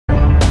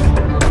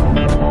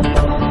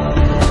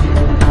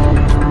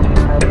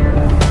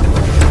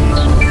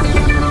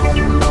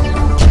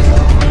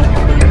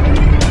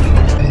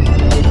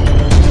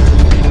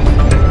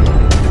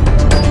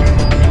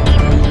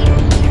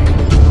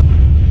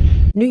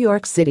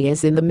York City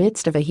is in the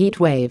midst of a heat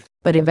wave,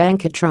 but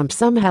Ivanka Trump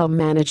somehow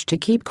managed to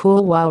keep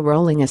cool while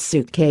rolling a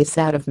suitcase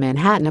out of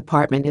Manhattan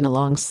apartment in a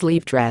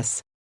long-sleeve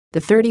dress.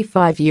 The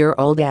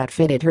 35-year-old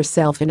outfitted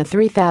herself in a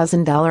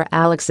 $3,000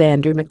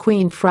 Alexander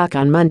McQueen frock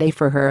on Monday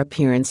for her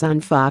appearance on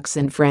Fox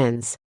and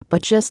Friends,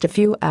 but just a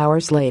few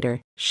hours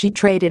later, she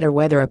traded her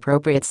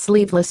weather-appropriate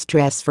sleeveless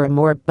dress for a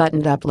more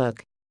buttoned-up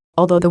look.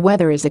 Although the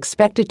weather is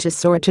expected to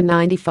soar to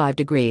 95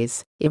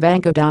 degrees,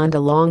 Ivanka donned a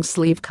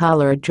long-sleeve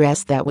collared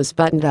dress that was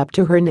buttoned up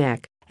to her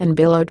neck and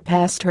billowed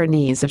past her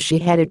knees as she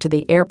headed to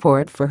the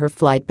airport for her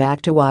flight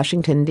back to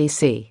Washington,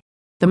 D.C.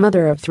 The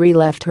mother of three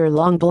left her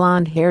long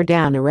blonde hair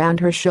down around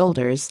her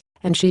shoulders,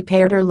 and she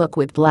paired her look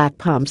with black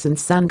pumps and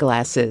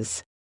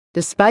sunglasses.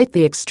 Despite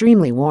the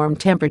extremely warm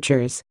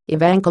temperatures,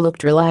 Ivanka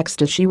looked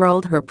relaxed as she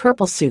rolled her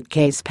purple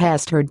suitcase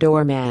past her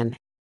doorman.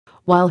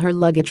 While her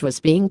luggage was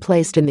being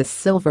placed in the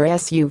silver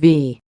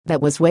SUV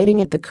that was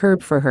waiting at the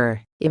curb for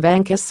her,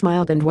 Ivanka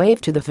smiled and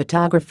waved to the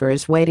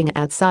photographers waiting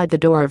outside the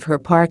door of her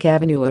Park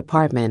Avenue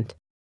apartment.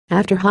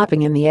 After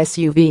hopping in the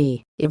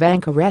SUV,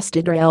 Ivanka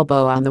rested her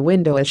elbow on the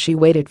window as she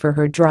waited for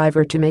her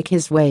driver to make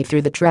his way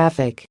through the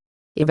traffic.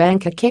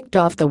 Ivanka kicked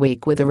off the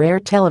week with a rare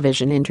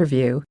television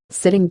interview,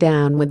 sitting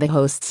down with the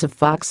hosts of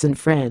Fox and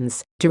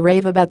Friends to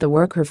rave about the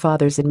work her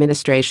father's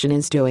administration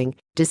is doing,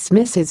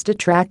 dismiss his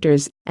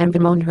detractors, and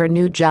bemoan her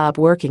new job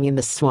working in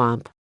the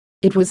swamp.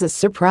 It was a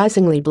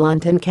surprisingly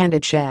blunt and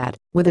candid chat,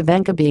 with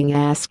Ivanka being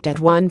asked at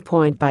one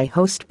point by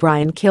host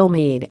Brian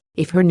Kilmeade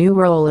if her new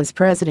role as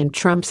President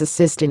Trump's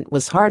assistant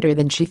was harder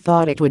than she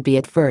thought it would be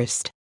at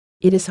first.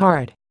 "It is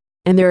hard.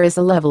 And there is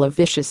a level of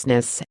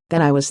viciousness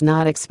that I was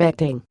not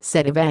expecting,"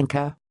 said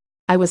Ivanka.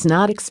 "I was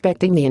not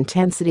expecting the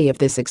intensity of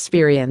this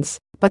experience,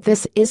 but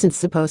this isn't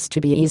supposed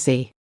to be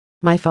easy.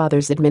 My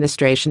father's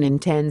administration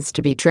intends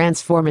to be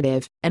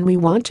transformative, and we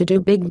want to do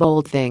big,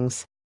 bold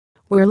things.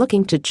 We're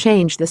looking to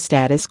change the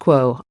status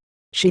quo."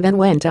 She then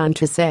went on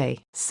to say,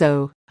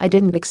 "So, I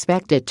didn't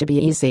expect it to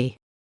be easy.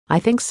 I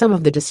think some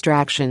of the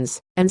distractions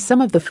and some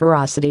of the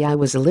ferocity I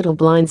was a little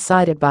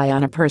blindsided by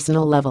on a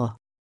personal level."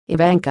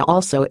 Ivanka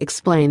also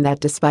explained that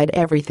despite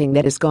everything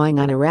that is going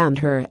on around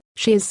her,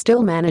 she is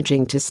still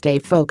managing to stay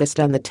focused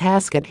on the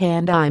task at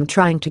hand. "I'm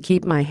trying to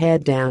keep my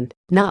head down,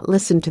 not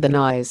listen to the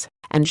noise,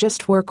 and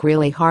just work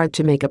really hard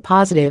to make a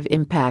positive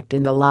impact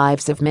in the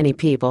lives of many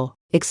people,"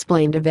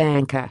 explained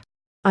Ivanka.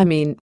 "I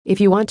mean,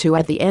 if you want to,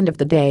 at the end of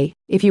the day,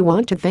 if you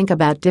want to think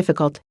about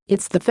difficult,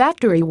 it's the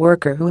factory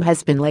worker who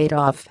has been laid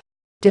off.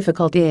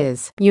 Difficult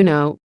is,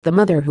 the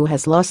mother who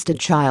has lost a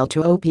child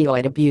to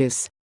opioid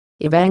abuse."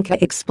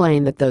 Ivanka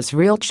explained that those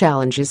real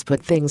challenges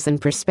put things in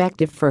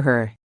perspective for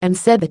her and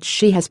said that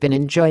she has been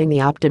enjoying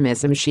the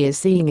optimism she is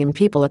seeing in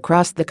people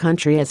across the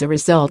country as a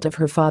result of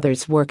her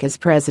father's work as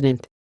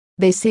president.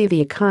 "They see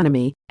the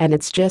economy, and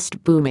it's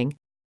just booming.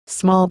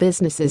 Small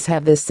businesses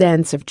have this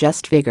sense of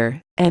just vigor,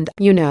 and,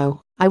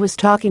 I was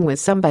talking with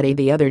somebody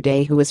the other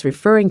day who was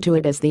referring to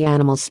it as the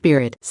animal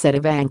spirit," said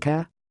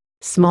Ivanka.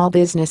 "Small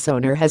business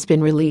owner has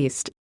been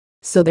released.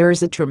 So there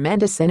is a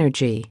tremendous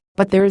energy,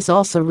 but there is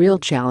also real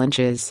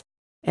challenges.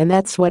 And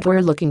that's what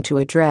we're looking to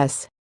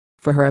address."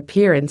 For her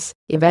appearance,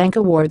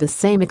 Ivanka wore the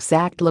same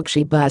exact look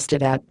she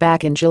busted out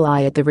back in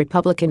July at the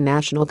Republican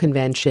National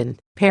Convention,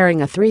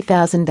 pairing a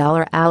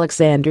 $3,000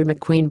 Alexander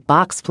McQueen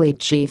box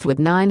pleat sheath with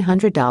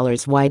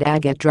 $900 white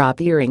agate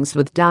drop earrings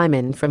with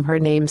diamond from her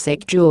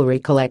namesake jewelry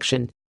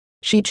collection.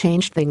 She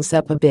changed things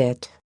up a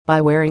bit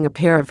by wearing a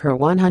pair of her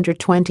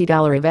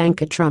 $120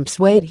 Ivanka Trump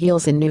suede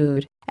heels in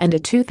nude and a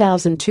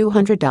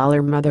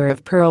 $2,200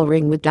 mother-of-pearl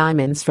ring with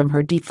diamonds from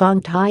her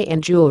defunct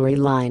high-end jewelry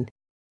line.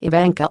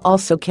 Ivanka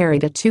also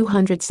carried a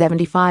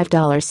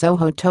 $275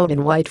 Soho tote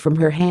in white from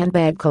her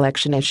handbag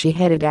collection as she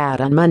headed out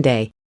on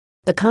Monday.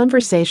 The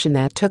conversation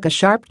that took a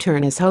sharp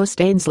turn as host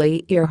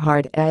Ainsley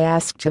Earhart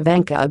asked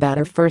Ivanka about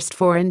her first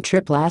foreign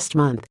trip last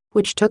month,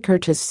 which took her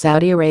to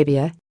Saudi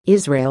Arabia,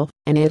 Israel,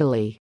 and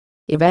Italy.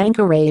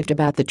 Ivanka raved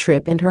about the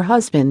trip and her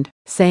husband,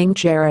 saying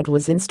Jared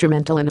was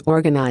instrumental in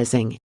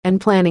organizing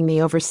and planning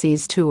the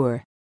overseas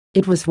tour.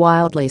 It was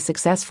wildly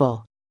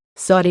successful.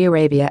 Saudi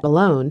Arabia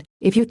alone,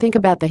 if you think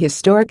about the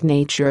historic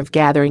nature of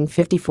gathering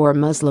 54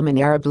 Muslim and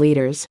Arab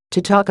leaders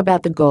to talk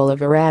about the goal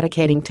of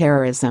eradicating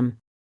terrorism.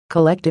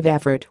 Collective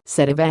effort,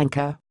 said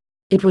Ivanka.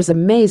 It was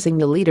amazing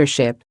the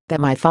leadership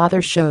that my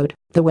father showed,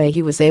 the way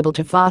he was able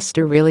to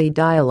foster really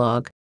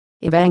dialogue.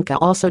 Ivanka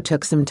also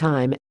took some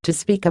time to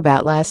speak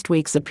about last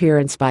week's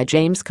appearance by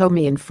James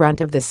Comey in front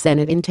of the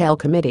Senate Intel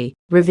Committee,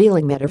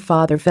 revealing that her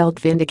father felt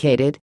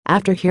vindicated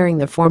after hearing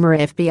the former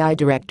FBI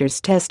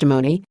director's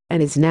testimony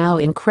and is now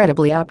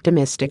incredibly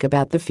optimistic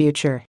about the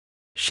future.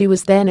 She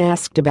was then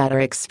asked about her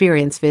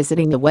experience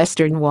visiting the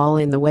Western Wall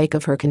in the wake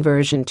of her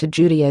conversion to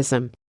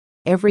Judaism.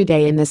 "Every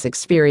day in this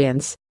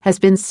experience has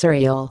been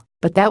surreal,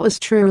 but that was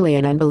truly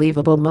an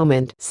unbelievable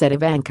moment," said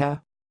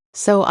Ivanka.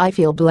 "So I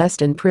feel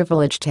blessed and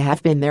privileged to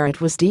have been there. It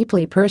was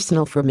deeply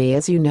personal for me,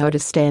 as you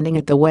noticed, standing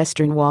at the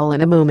Western Wall in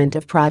a moment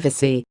of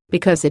privacy,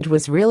 because it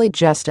was really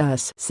just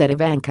us," said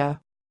Ivanka.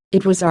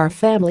 "It was our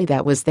family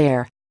that was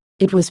there.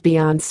 It was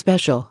beyond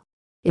special.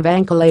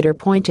 Ivanka later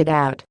pointed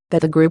out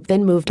that the group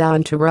then moved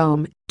on to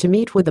Rome to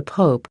meet with the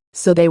Pope,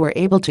 so they were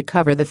able to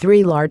cover the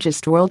three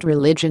largest world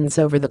religions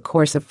over the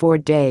course of 4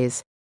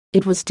 days.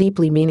 "It was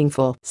deeply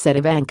meaningful," said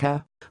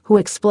Ivanka, who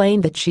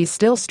explained that she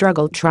still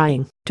struggled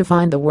trying to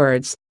find the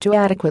words to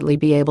adequately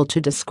be able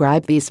to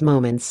describe these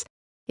moments.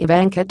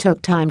 Ivanka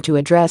took time to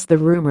address the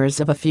rumors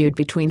of a feud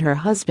between her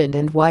husband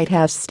and White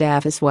House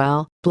staff as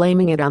well,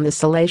 blaming it on the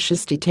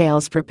salacious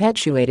details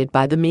perpetuated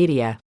by the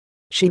media.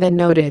 She then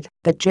noted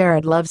that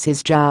Jared loves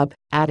his job,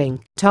 adding,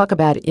 "Talk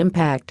about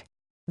impact."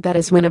 That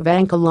is when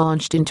Ivanka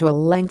launched into a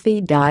lengthy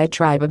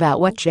diatribe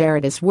about what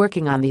Jared is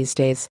working on these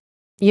days.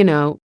 "You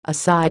know,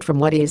 aside from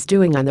what he is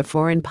doing on the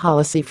foreign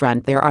policy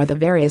front, there are the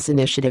various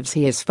initiatives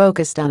he is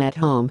focused on at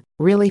home,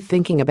 really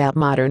thinking about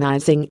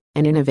modernizing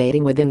and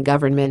innovating within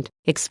government,"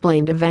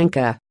 explained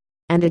Ivanka.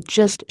 "And it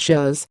just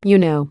shows,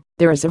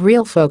 there is a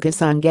real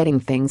focus on getting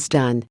things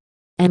done.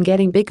 And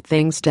getting big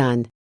things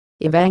done."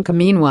 Ivanka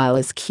meanwhile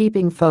is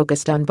keeping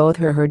focused on both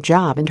her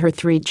job and her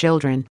 3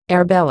 children,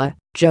 Arabella,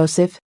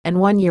 Joseph, and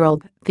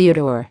 1-year-old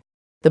Theodore.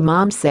 The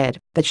mom said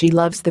that she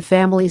loves the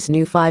family's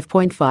new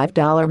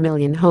 $5.5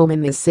 million home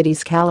in the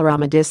city's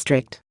Kalorama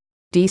district.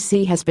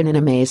 "DC has been an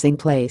amazing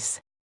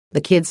place.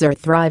 The kids are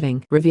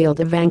thriving," revealed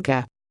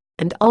Ivanka.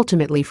 "And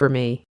ultimately for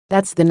me,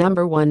 that's the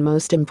number one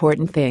most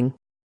important thing.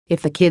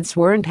 If the kids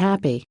weren't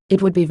happy,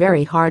 it would be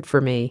very hard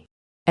for me."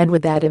 And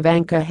with that,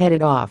 Ivanka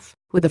headed off,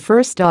 with the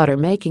first daughter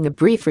making a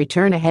brief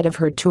return ahead of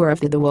her tour of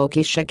the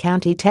Waukesha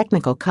County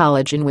Technical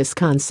College in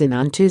Wisconsin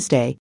on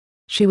Tuesday.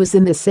 She was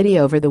in the city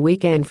over the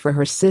weekend for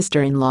her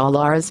sister-in-law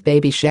Laura's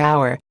baby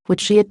shower,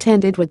 which she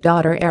attended with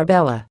daughter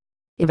Arabella.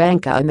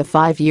 Ivanka and the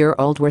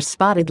 5-year-old were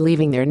spotted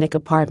leaving their Nick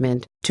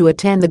apartment to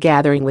attend the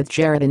gathering with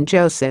Jared and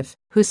Joseph,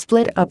 who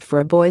split up for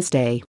a boys'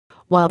 day,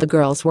 while the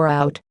girls were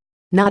out.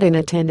 Not in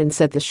attendance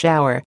at the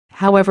shower,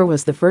 however,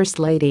 was the First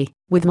Lady,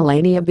 with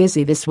Melania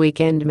busy this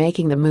weekend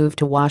making the move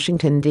to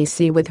Washington,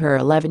 D.C. with her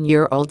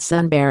 11-year-old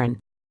son Barron.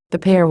 The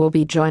pair will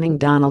be joining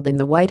Donald in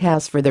the White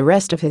House for the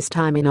rest of his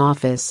time in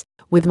office,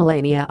 with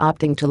Melania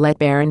opting to let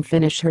Barron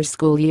finish her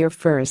school year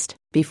first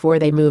before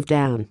they move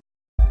down.